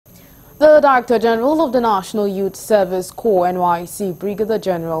The Director General of the National Youth Service Corps Nysc, Brigadier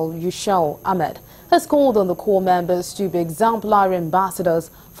General Yushal Ahmed, has called on the Corps members to be exemplary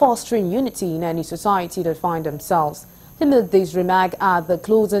ambassadors, fostering unity in any society that find themselves. He made this remark at the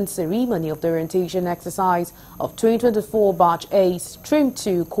closing ceremony of the orientation exercise of 2024 Batch A Stream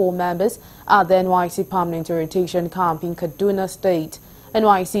 2 Corps members at the Nysc Permanent Orientation Camp in Kaduna State.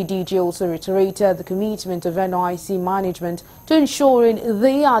 Nysc DG also reiterated the commitment of Nysc management to ensuring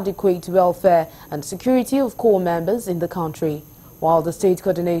the adequate welfare and security of Corps members in the country. While the State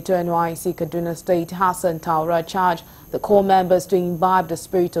Coordinator Nysc Kaduna State Hassan Taura charged the Corps members to imbibe the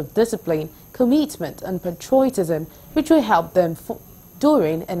spirit of discipline, commitment and patriotism which will help them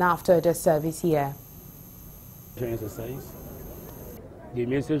during and after their service here. Exercise. The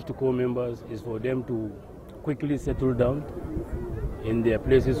message to Corps members is for them to quickly settle down in their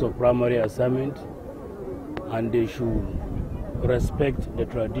places of primary assignment, and they should respect the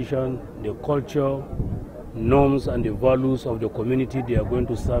tradition, the culture, norms and the values of the community they are going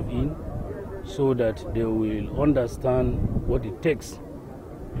to serve in, so that they will understand what it takes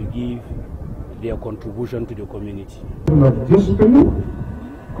to give their contribution to the community. Of discipline,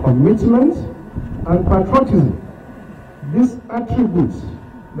 commitment and patriotism. These attributes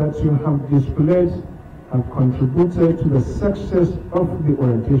that you have displayed have contributed to the success of the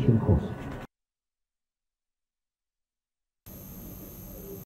orientation course.